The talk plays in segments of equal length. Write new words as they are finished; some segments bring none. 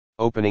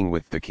Opening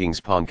with the king's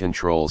pawn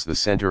controls the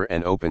center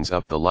and opens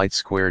up the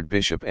light-squared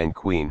bishop and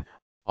queen,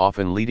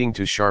 often leading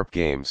to sharp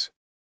games.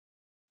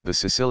 The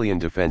Sicilian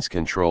defense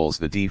controls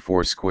the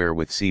d4 square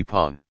with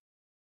c-pawn.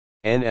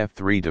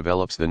 Nf3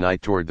 develops the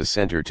knight toward the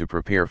center to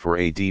prepare for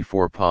a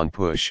d4 pawn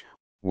push,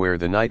 where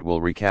the knight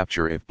will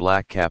recapture if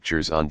black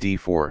captures on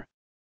d4.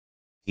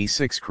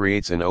 E6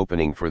 creates an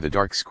opening for the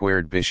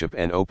dark-squared bishop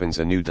and opens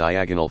a new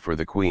diagonal for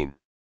the queen.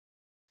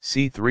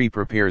 c3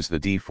 prepares the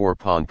d4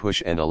 pawn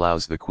push and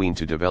allows the queen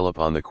to develop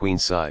on the queen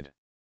side.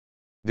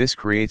 This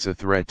creates a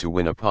threat to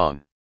win a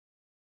pawn.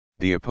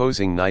 The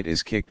opposing knight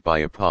is kicked by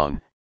a pawn,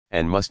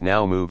 and must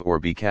now move or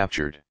be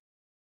captured.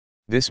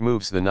 This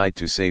moves the knight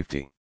to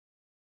safety.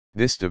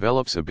 This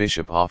develops a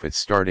bishop off its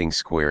starting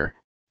square,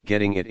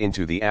 getting it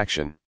into the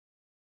action.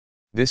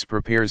 This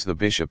prepares the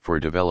bishop for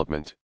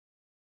development.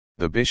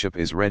 The bishop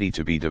is ready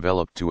to be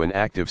developed to an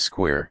active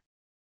square.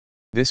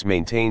 This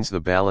maintains the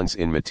balance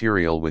in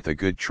material with a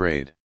good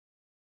trade.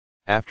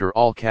 After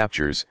all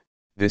captures,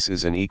 this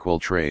is an equal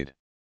trade.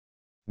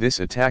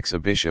 This attacks a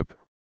bishop,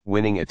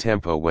 winning a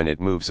tempo when it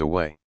moves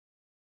away.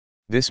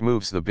 This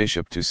moves the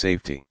bishop to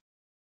safety.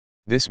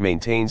 This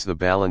maintains the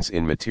balance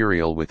in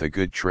material with a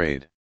good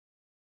trade.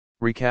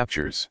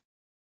 Recaptures.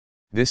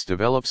 This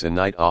develops a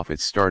knight off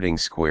its starting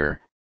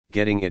square,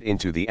 getting it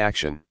into the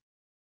action.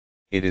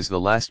 It is the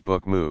last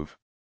book move.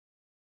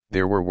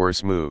 There were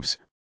worse moves,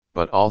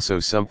 but also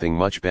something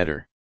much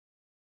better.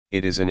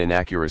 It is an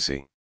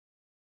inaccuracy.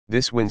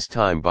 This wins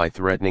time by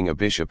threatening a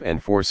bishop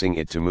and forcing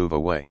it to move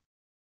away.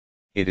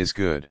 It is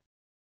good.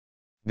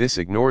 This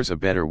ignores a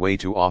better way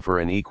to offer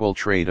an equal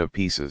trade of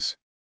pieces.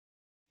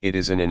 It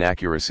is an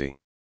inaccuracy.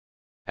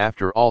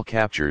 After all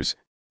captures,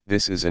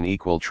 this is an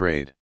equal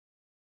trade.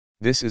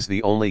 This is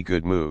the only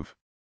good move.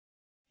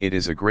 It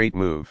is a great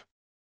move.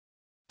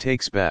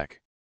 Takes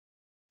back.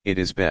 It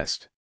is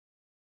best.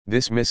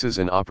 This misses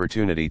an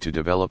opportunity to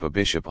develop a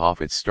bishop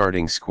off its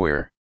starting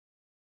square.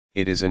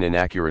 It is an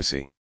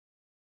inaccuracy.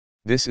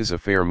 This is a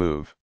fair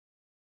move.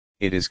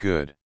 It is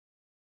good.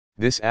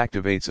 This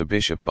activates a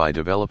bishop by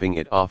developing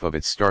it off of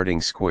its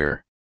starting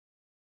square.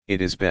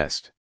 It is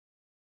best.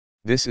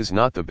 This is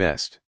not the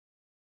best.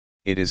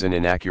 It is an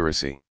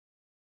inaccuracy.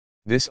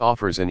 This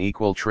offers an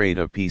equal trade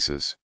of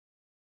pieces.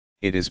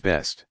 It is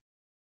best.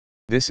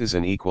 This is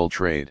an equal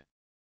trade.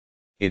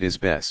 It is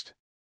best.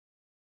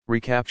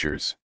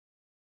 Recaptures.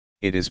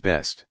 It is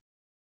best.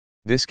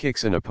 This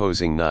kicks an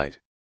opposing knight.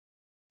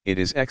 It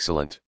is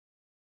excellent.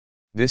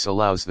 This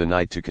allows the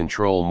knight to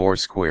control more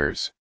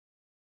squares.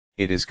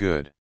 It is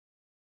good.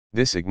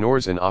 This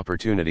ignores an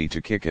opportunity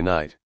to kick a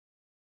knight.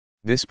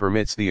 This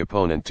permits the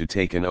opponent to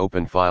take an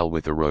open file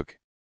with a rook.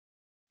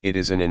 It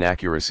is an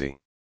inaccuracy.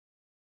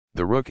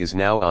 The rook is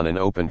now on an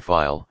open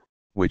file,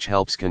 which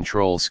helps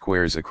control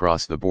squares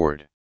across the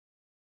board.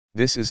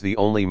 This is the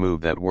only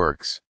move that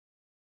works.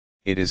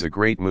 It is a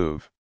great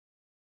move.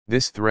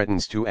 This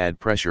threatens to add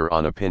pressure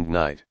on a pinned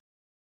knight.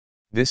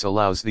 This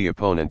allows the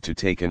opponent to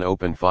take an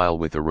open file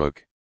with a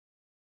rook.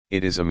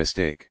 It is a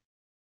mistake.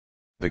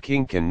 The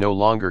king can no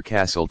longer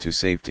castle to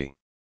safety.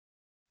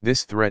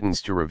 This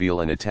threatens to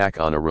reveal an attack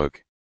on a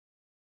rook.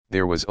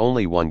 There was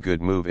only one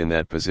good move in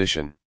that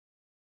position.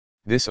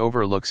 This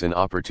overlooks an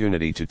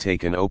opportunity to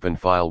take an open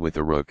file with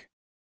a rook.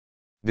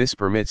 This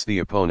permits the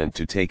opponent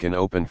to take an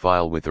open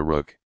file with a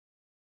rook.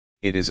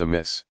 It is a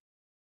miss.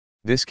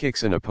 This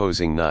kicks an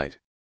opposing knight.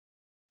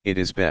 It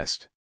is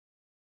best.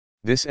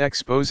 This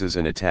exposes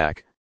an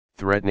attack,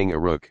 threatening a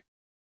rook.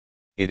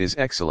 It is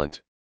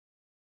excellent.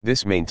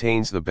 This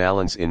maintains the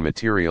balance in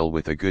material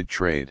with a good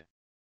trade.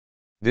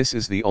 This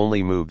is the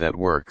only move that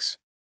works.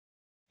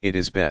 It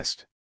is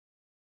best.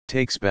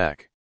 Takes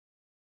back.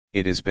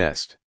 It is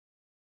best.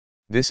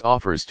 This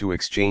offers to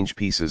exchange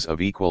pieces of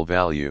equal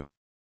value.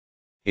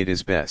 It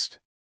is best.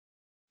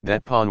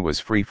 That pawn was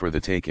free for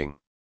the taking.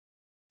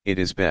 It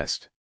is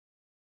best.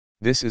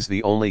 This is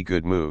the only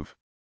good move.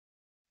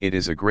 It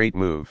is a great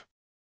move.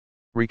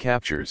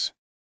 Recaptures.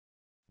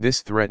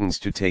 This threatens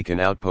to take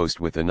an outpost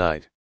with a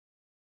knight.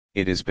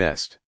 It is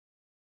best.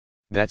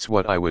 That's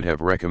what I would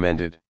have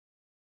recommended.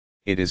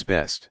 It is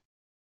best.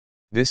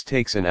 This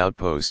takes an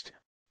outpost,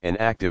 an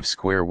active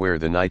square where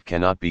the knight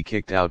cannot be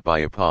kicked out by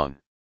a pawn.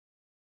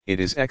 It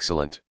is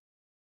excellent.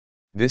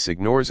 This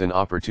ignores an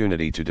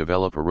opportunity to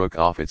develop a rook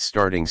off its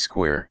starting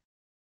square.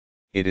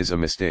 It is a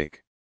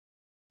mistake.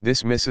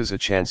 This misses a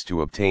chance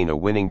to obtain a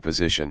winning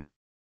position.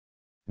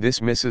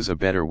 This misses a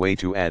better way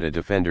to add a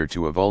defender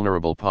to a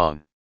vulnerable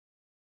pawn.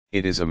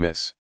 It is a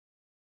miss.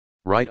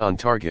 Right on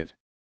target.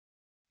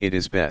 It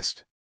is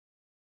best.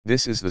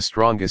 This is the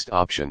strongest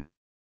option.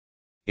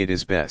 It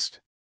is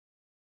best.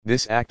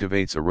 This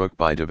activates a rook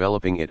by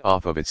developing it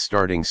off of its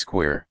starting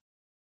square.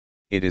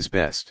 It is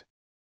best.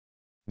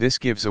 This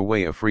gives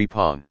away a free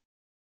pawn.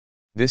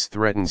 This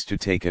threatens to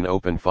take an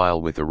open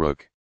file with a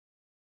rook.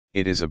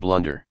 It is a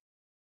blunder.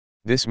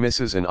 This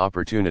misses an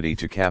opportunity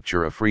to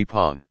capture a free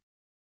pawn.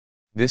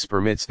 This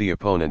permits the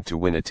opponent to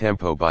win a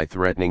tempo by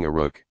threatening a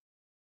rook.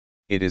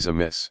 It is a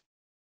miss.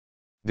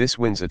 This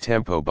wins a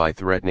tempo by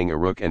threatening a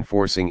rook and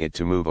forcing it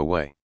to move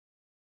away.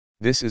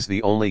 This is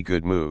the only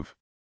good move.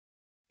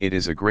 It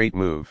is a great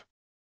move.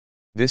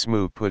 This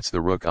move puts the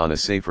rook on a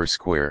safer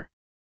square.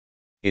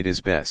 It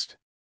is best.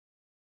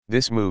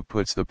 This move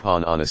puts the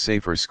pawn on a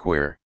safer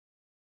square.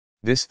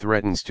 This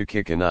threatens to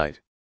kick a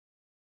knight.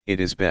 It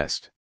is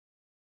best.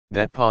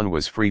 That pawn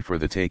was free for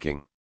the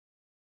taking.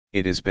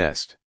 It is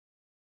best.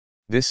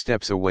 This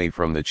steps away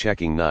from the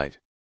checking knight.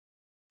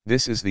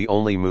 This is the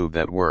only move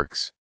that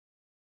works.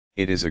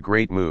 It is a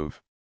great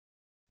move.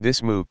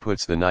 This move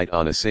puts the knight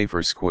on a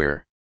safer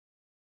square.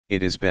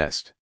 It is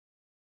best.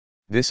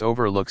 This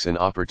overlooks an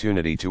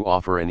opportunity to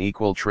offer an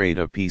equal trade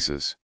of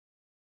pieces.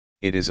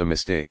 It is a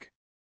mistake.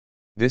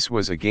 This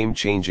was a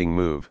game-changing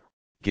move,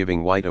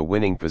 giving white a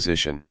winning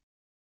position.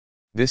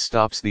 This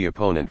stops the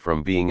opponent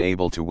from being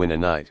able to win a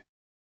knight.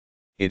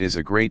 It is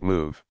a great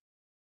move.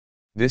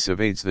 This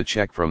evades the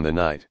check from the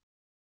knight.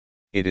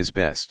 It is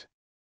best.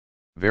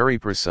 Very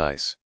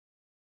precise.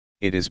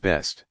 It is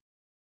best.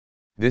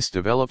 This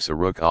develops a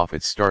rook off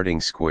its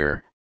starting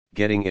square,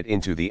 getting it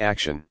into the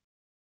action.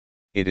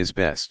 It is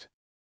best.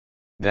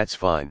 That's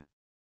fine.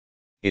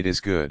 It is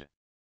good.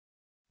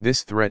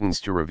 This threatens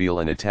to reveal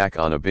an attack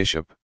on a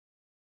bishop.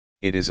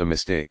 It is a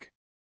mistake.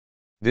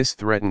 This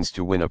threatens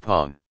to win a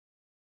pawn.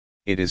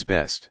 It is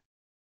best.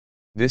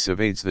 This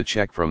evades the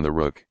check from the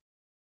rook.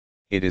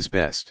 It is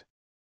best.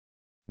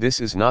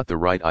 This is not the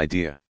right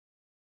idea.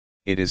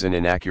 It is an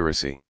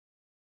inaccuracy.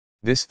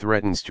 This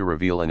threatens to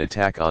reveal an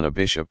attack on a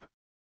bishop.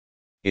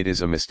 It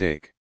is a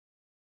mistake.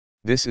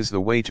 This is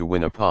the way to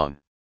win a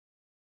pawn.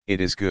 It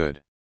is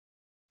good.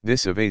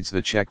 This evades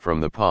the check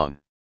from the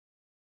pawn.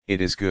 It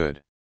is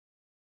good.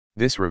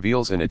 This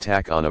reveals an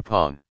attack on a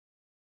pawn.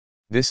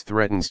 This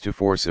threatens to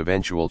force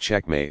eventual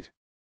checkmate.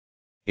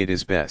 It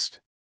is best.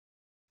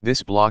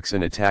 This blocks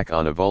an attack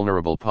on a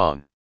vulnerable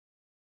pawn.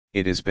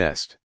 It is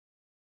best.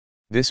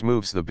 This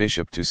moves the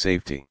bishop to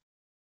safety.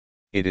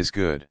 It is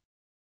good.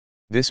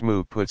 This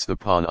move puts the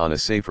pawn on a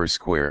safer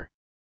square.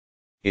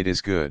 It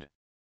is good.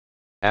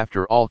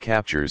 After all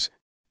captures,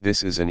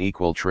 this is an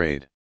equal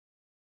trade.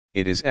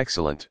 It is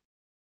excellent.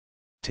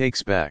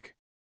 Takes back.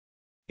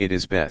 It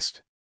is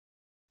best.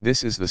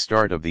 This is the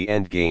start of the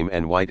endgame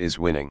and white is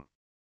winning.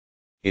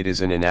 It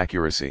is an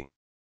inaccuracy.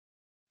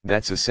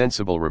 That's a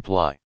sensible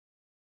reply.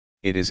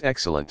 It is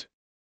excellent.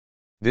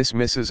 This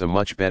misses a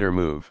much better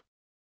move.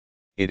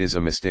 It is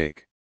a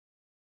mistake.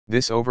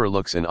 This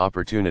overlooks an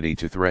opportunity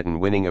to threaten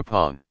winning a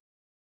pawn.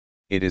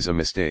 It is a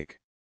mistake.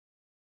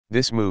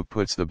 This move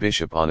puts the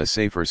bishop on a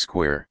safer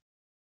square.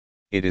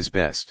 It is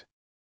best.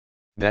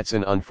 That's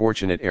an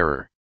unfortunate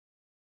error.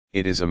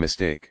 It is a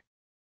mistake.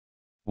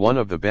 One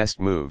of the best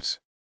moves.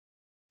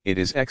 It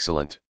is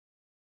excellent.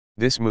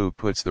 This move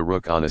puts the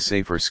rook on a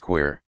safer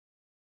square.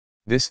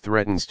 This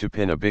threatens to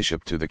pin a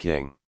bishop to the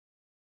king.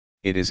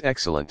 It is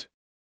excellent.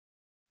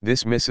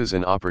 This misses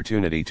an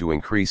opportunity to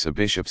increase a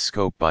bishop's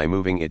scope by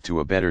moving it to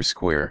a better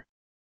square.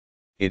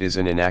 It is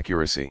an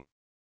inaccuracy.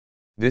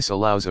 This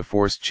allows a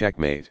forced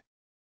checkmate.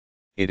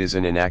 It is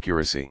an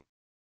inaccuracy.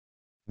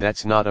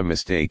 That's not a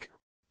mistake,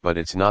 but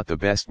it's not the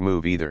best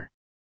move either.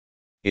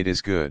 It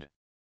is good.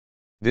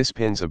 This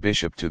pins a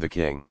bishop to the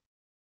king.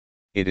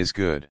 It is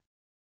good.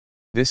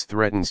 This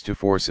threatens to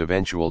force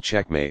eventual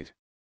checkmate.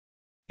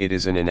 It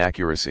is an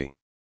inaccuracy.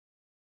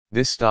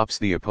 This stops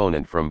the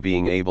opponent from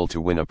being able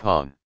to win a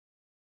pawn.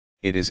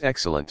 It is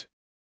excellent.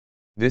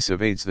 This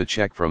evades the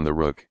check from the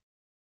rook.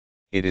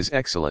 It is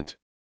excellent.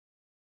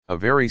 A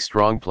very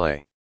strong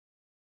play.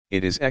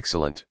 It is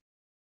excellent.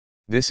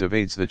 This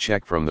evades the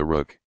check from the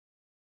rook.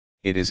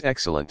 It is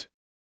excellent.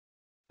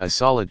 A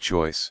solid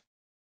choice.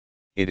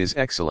 It is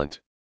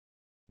excellent.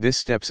 This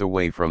steps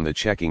away from the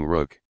checking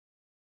rook.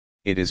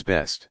 It is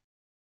best.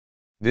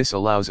 This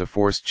allows a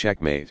forced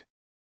checkmate.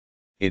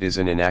 It is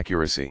an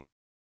inaccuracy.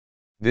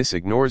 This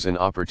ignores an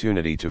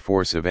opportunity to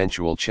force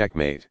eventual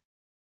checkmate.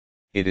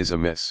 It is a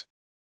miss.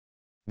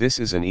 This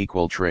is an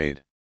equal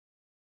trade.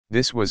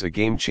 This was a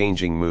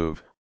game-changing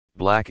move.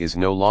 Black is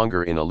no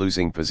longer in a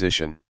losing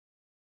position.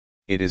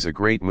 It is a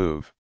great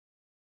move.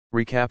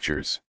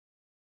 Recaptures.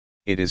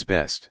 It is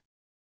best.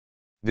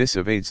 This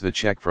evades the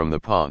check from the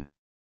pawn.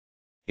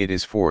 It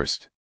is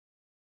forced.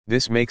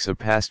 This makes a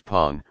passed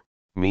pawn,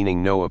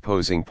 meaning no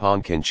opposing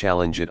pawn can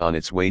challenge it on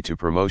its way to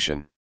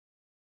promotion.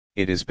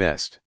 It is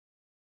best.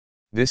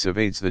 This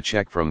evades the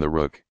check from the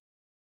rook.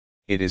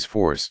 It is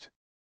forced.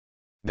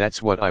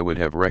 That's what I would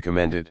have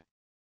recommended.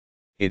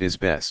 It is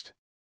best.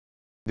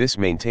 This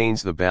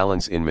maintains the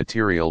balance in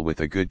material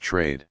with a good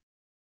trade.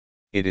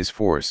 It is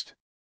forced.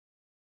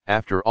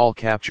 After all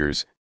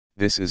captures,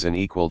 this is an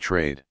equal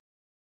trade.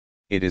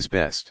 It is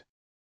best.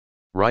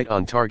 Right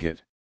on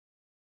target.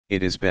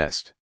 It is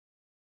best.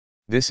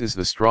 This is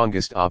the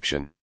strongest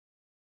option.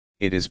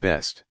 It is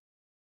best.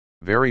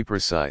 Very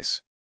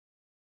precise.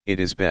 It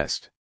is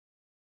best.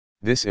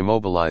 This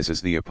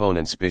immobilizes the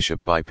opponent's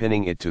bishop by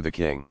pinning it to the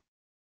king.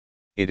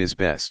 It is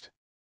best.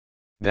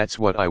 That's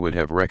what I would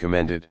have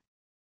recommended.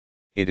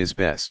 It is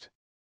best.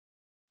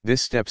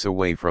 This steps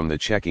away from the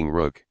checking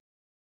rook.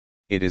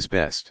 It is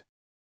best.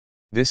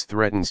 This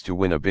threatens to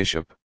win a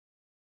bishop.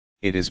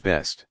 It is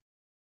best.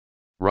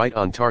 Right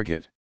on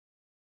target.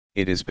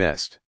 It is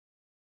best.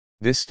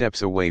 This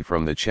steps away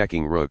from the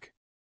checking rook.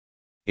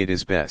 It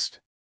is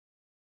best.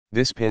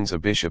 This pins a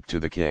bishop to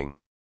the king.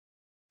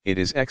 It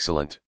is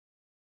excellent.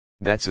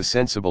 That's a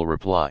sensible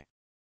reply.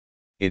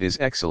 It is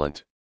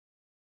excellent.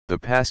 The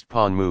passed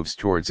pawn moves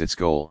towards its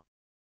goal.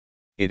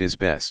 It is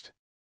best.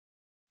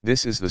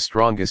 This is the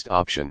strongest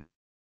option.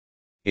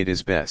 It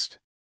is best.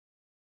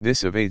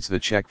 This evades the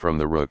check from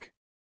the rook.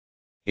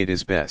 It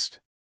is best.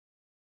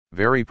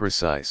 Very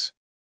precise.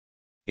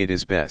 It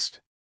is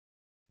best.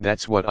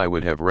 That's what I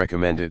would have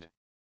recommended.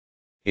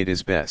 It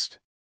is best.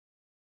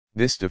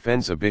 This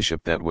defends a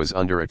bishop that was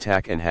under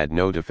attack and had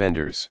no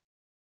defenders.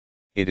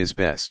 It is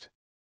best.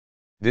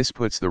 This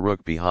puts the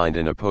rook behind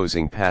an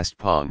opposing passed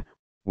pawn,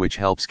 which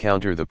helps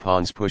counter the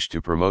pawn's push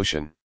to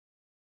promotion.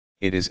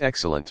 It is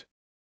excellent.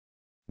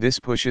 This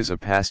pushes a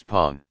passed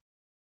pawn.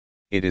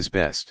 It is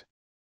best.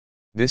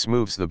 This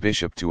moves the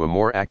bishop to a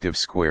more active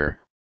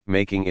square,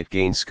 making it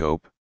gain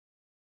scope.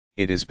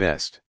 It is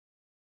best.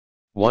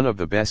 One of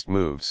the best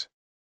moves.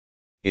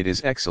 It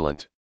is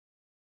excellent.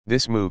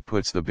 This move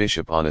puts the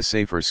bishop on a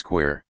safer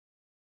square.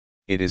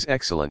 It is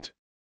excellent.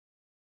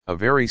 A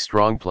very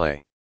strong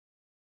play.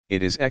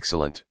 It is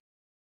excellent.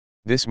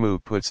 This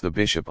move puts the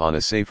bishop on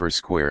a safer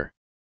square.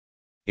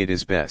 It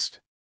is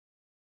best.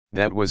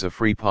 That was a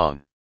free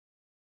pawn.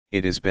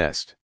 It is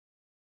best.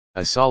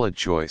 A solid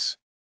choice.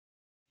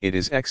 It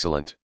is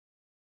excellent.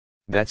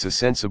 That's a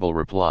sensible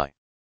reply.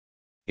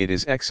 It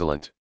is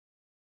excellent.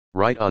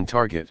 Right on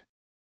target.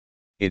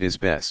 It is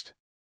best.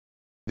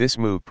 This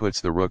move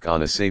puts the rook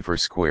on a safer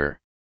square.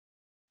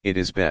 It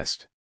is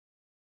best.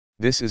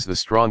 This is the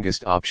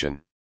strongest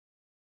option.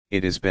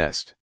 It is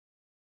best.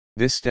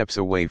 This steps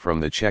away from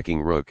the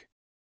checking rook.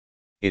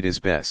 It is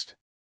best.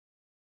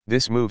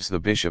 This moves the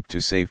bishop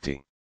to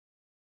safety.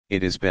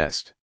 It is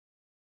best.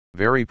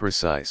 Very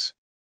precise.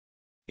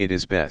 It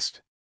is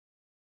best.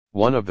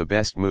 One of the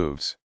best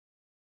moves.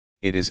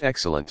 It is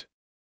excellent.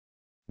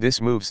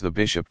 This moves the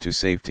bishop to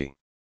safety.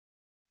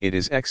 It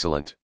is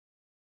excellent.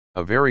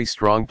 A very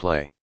strong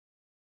play.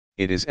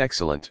 It is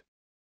excellent.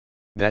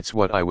 That's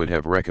what I would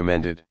have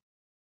recommended.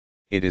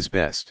 It is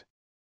best.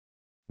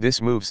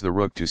 This moves the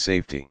rook to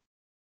safety.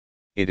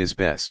 It is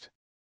best.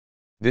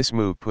 This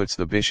move puts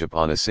the bishop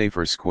on a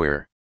safer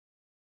square.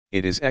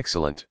 It is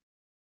excellent.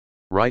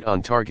 Right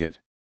on target.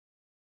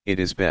 It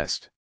is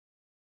best.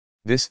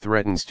 This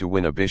threatens to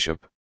win a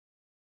bishop.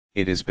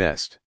 It is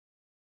best.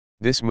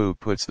 This move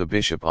puts the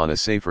bishop on a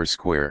safer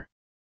square.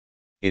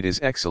 It is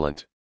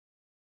excellent.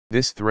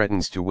 This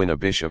threatens to win a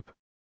bishop.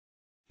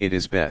 It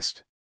is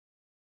best.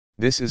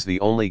 This is the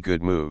only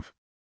good move.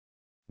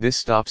 This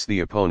stops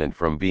the opponent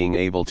from being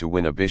able to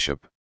win a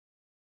bishop.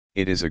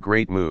 It is a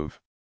great move.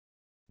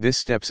 This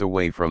steps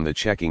away from the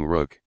checking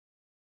rook.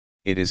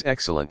 It is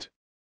excellent.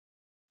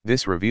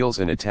 This reveals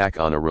an attack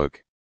on a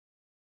rook.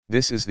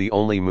 This is the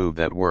only move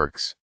that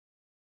works.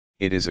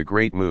 It is a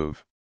great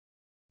move.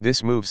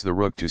 This moves the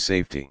rook to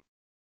safety.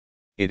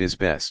 It is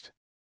best.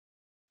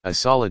 A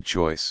solid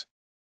choice.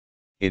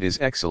 It is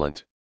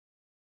excellent.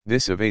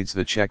 This evades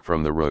the check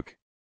from the rook.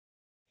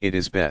 It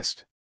is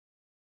best.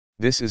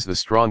 This is the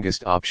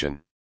strongest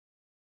option.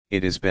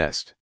 It is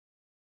best.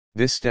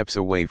 This steps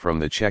away from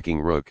the checking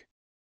rook.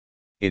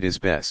 It is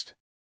best.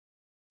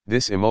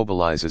 This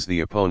immobilizes the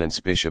opponent's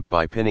bishop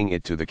by pinning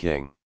it to the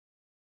king.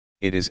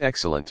 It is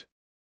excellent.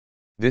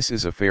 This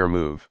is a fair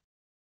move.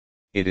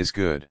 It is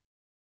good.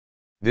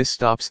 This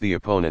stops the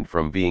opponent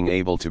from being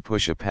able to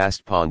push a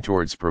passed pawn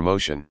towards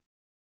promotion.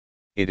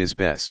 It is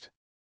best.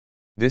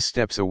 This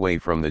steps away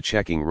from the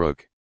checking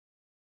rook.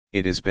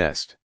 It is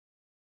best.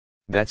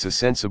 That's a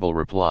sensible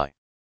reply.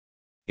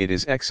 It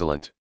is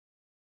excellent.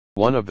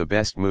 One of the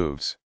best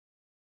moves.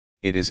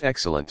 It is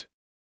excellent.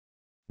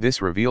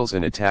 This reveals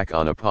an attack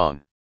on a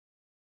pawn.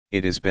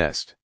 It is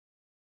best.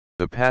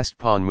 The passed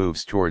pawn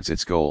moves towards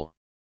its goal.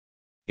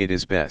 It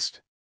is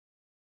best.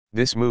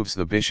 This moves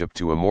the bishop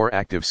to a more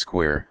active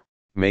square,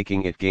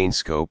 making it gain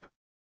scope.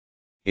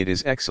 It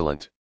is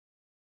excellent.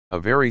 A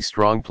very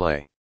strong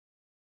play.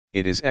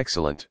 It is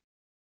excellent.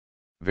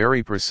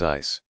 Very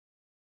precise.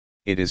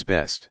 It is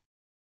best.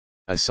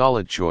 A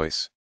solid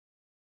choice.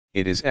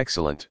 It is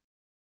excellent.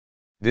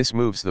 This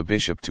moves the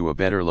bishop to a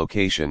better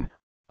location,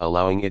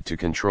 allowing it to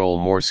control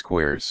more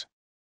squares.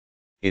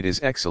 It is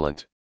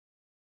excellent.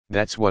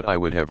 That's what I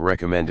would have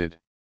recommended.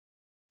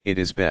 It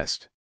is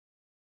best.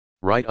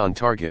 Right on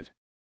target.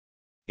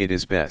 It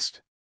is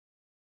best.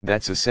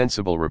 That's a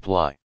sensible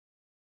reply.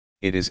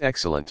 It is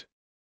excellent.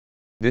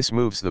 This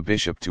moves the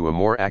bishop to a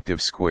more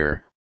active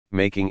square,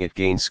 making it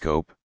gain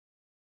scope.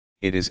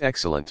 It is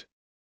excellent.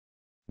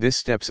 This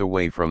steps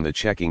away from the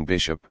checking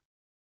bishop.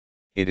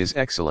 It is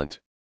excellent.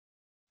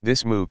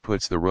 This move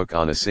puts the rook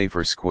on a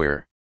safer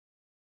square.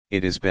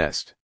 It is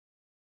best.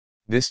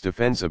 This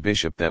defends a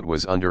bishop that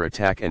was under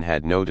attack and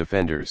had no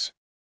defenders.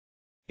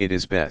 It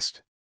is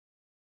best.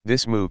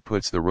 This move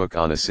puts the rook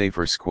on a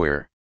safer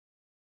square.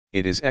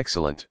 It is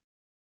excellent.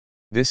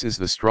 This is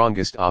the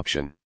strongest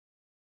option.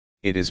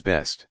 It is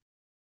best.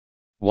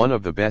 One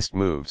of the best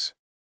moves.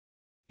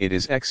 It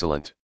is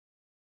excellent.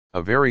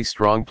 A very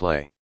strong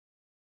play.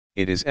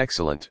 It is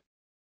excellent.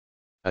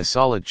 A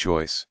solid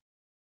choice.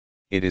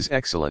 It is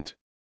excellent.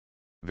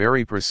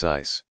 Very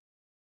precise.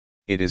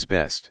 It is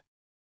best.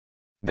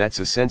 That's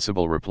a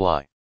sensible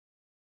reply.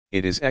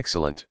 It is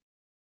excellent.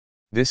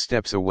 This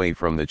steps away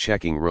from the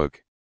checking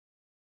rook.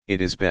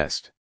 It is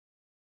best.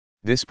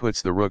 This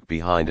puts the rook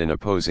behind an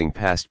opposing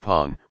passed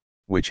pawn,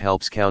 which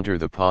helps counter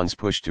the pawn's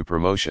push to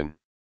promotion.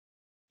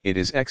 It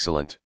is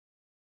excellent.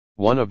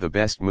 One of the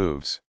best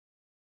moves.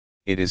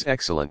 It is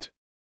excellent.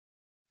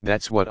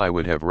 That's what I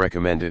would have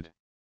recommended.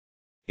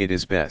 It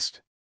is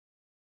best.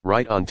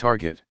 Right on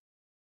target.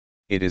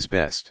 It is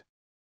best.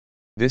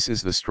 This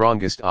is the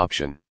strongest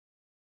option.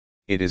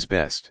 It is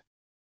best.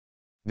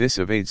 This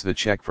evades the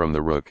check from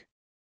the rook.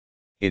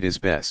 It is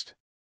best.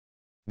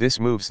 This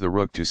moves the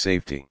rook to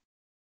safety.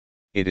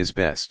 It is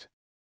best.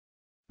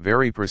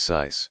 Very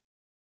precise.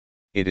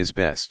 It is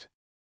best.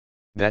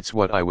 That's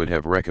what I would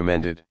have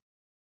recommended.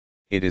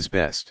 It is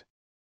best.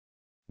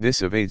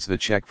 This evades the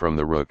check from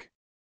the rook.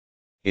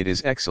 It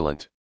is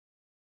excellent.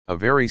 A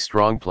very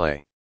strong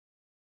play.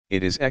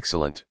 It is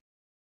excellent.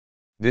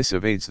 This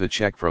evades the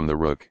check from the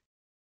rook.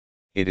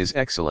 It is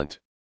excellent.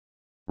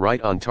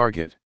 Right on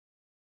target.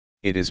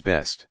 It is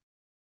best.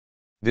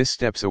 This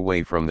steps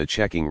away from the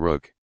checking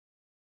rook.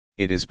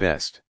 It is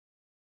best.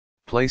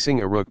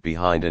 Placing a rook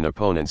behind an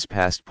opponent's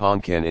passed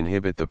pawn can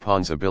inhibit the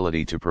pawn's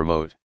ability to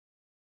promote.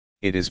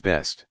 It is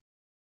best.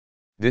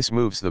 This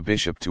moves the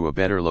bishop to a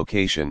better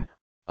location,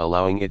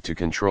 allowing it to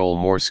control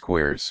more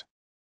squares.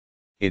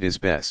 It is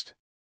best.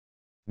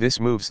 This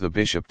moves the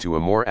bishop to a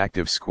more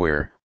active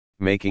square,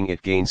 making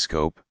it gain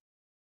scope.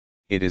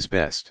 It is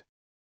best.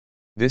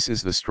 This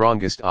is the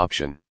strongest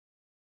option.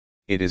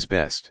 It is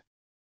best.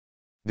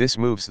 This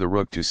moves the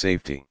rook to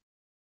safety.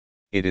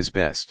 It is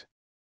best.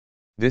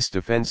 This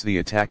defends the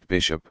attacked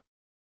bishop.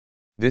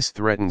 This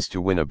threatens to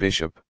win a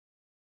bishop.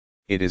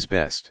 It is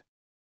best.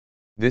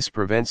 This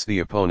prevents the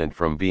opponent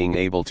from being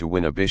able to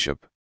win a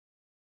bishop.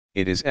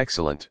 It is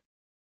excellent.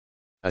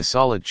 A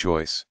solid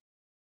choice.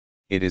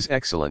 It is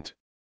excellent.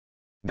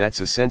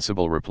 That's a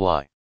sensible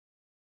reply.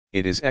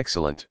 It is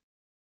excellent.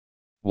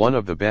 One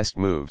of the best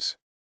moves.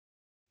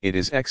 It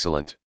is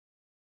excellent.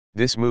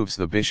 This moves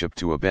the bishop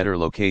to a better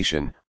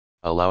location,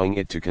 allowing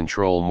it to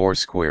control more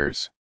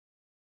squares.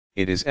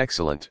 It is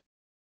excellent.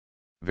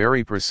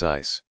 Very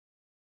precise.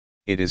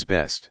 It is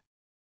best.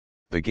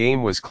 The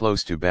game was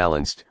close to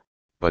balanced,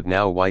 but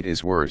now white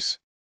is worse.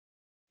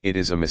 It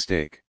is a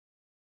mistake.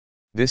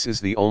 This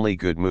is the only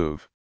good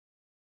move.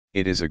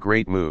 It is a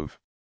great move.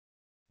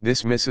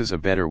 This misses a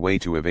better way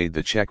to evade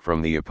the check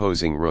from the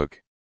opposing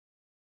rook.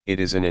 It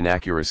is an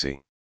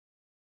inaccuracy.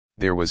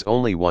 There was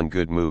only one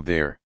good move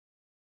there.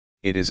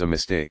 It is a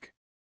mistake.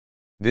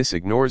 This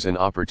ignores an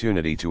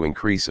opportunity to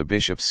increase a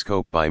bishop's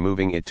scope by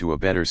moving it to a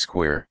better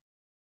square.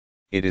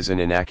 It is an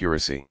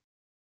inaccuracy.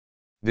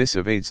 This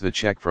evades the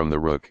check from the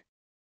rook.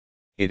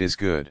 It is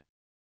good.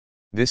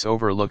 This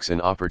overlooks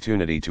an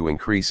opportunity to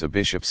increase a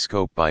bishop's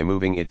scope by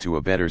moving it to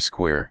a better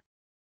square.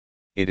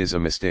 It is a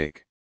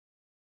mistake.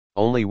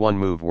 Only one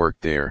move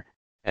worked there,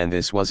 and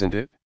this wasn't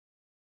it?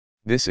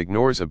 This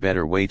ignores a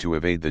better way to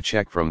evade the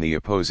check from the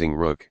opposing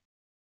rook.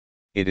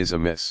 It is a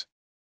miss.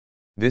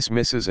 This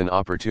misses an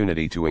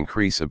opportunity to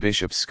increase a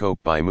bishop's scope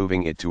by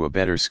moving it to a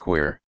better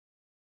square.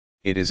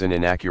 It is an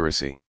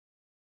inaccuracy.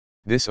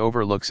 This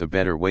overlooks a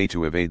better way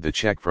to evade the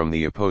check from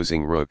the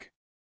opposing rook.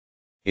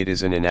 It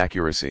is an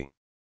inaccuracy.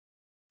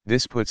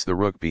 This puts the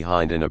rook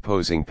behind an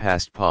opposing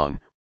passed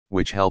pawn,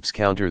 which helps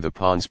counter the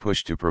pawn's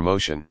push to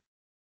promotion.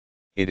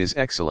 It is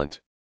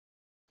excellent.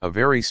 A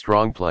very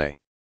strong play.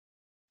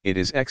 It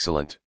is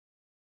excellent.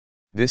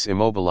 This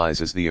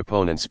immobilizes the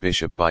opponent's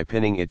bishop by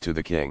pinning it to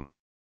the king.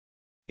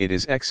 It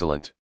is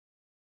excellent.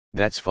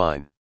 That's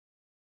fine.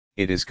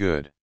 It is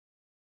good.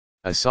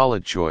 A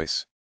solid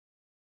choice.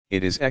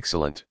 It is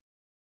excellent.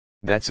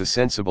 That's a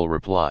sensible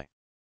reply.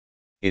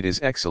 It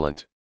is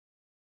excellent.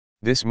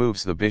 This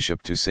moves the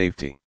bishop to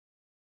safety.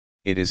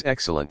 It is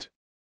excellent.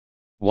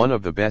 One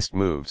of the best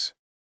moves.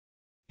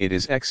 It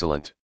is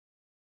excellent.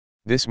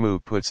 This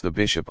move puts the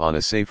bishop on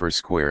a safer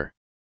square.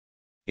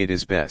 It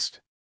is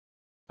best.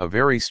 A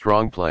very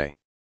strong play.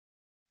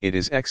 It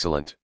is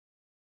excellent.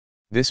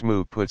 This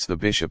move puts the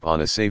bishop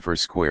on a safer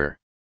square.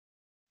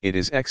 It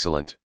is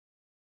excellent.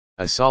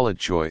 A solid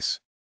choice.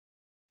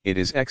 It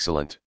is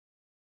excellent.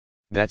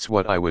 That's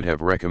what I would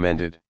have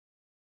recommended.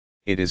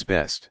 It is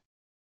best.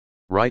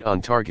 Right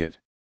on target.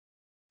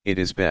 It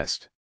is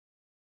best.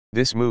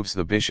 This moves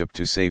the bishop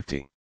to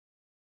safety.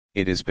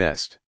 It is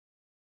best.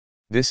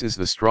 This is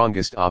the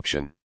strongest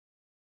option.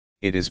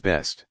 It is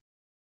best.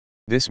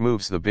 This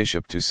moves the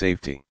bishop to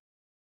safety.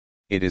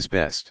 It is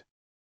best.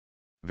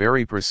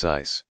 Very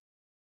precise.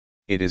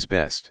 It is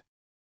best.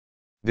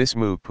 This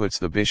move puts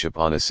the bishop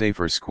on a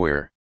safer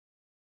square.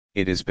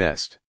 It is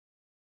best.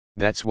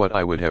 That's what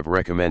I would have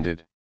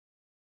recommended.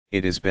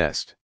 It is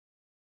best.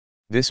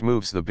 This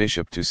moves the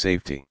bishop to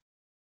safety.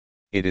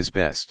 It is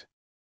best.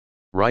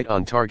 Right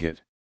on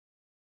target.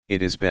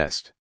 It is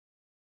best.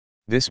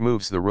 This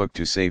moves the rook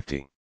to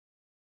safety.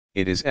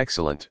 It is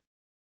excellent.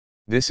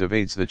 This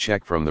evades the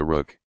check from the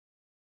rook.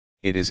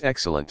 It is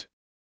excellent.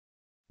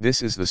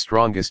 This is the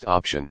strongest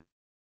option.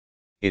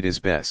 It is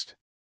best.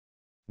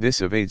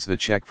 This evades the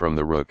check from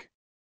the rook.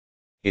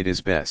 It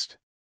is best.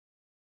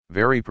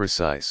 Very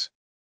precise.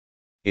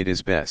 It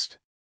is best.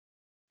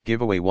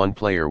 Giveaway. One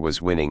player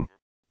was winning,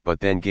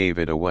 but then gave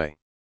it away.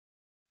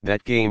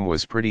 That game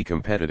was pretty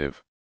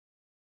competitive.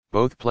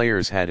 Both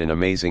players had an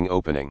amazing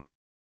opening.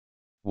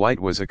 White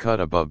was a cut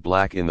above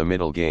black in the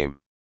middle game.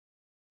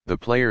 The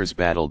players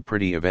battled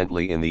pretty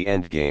evenly in the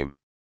end game.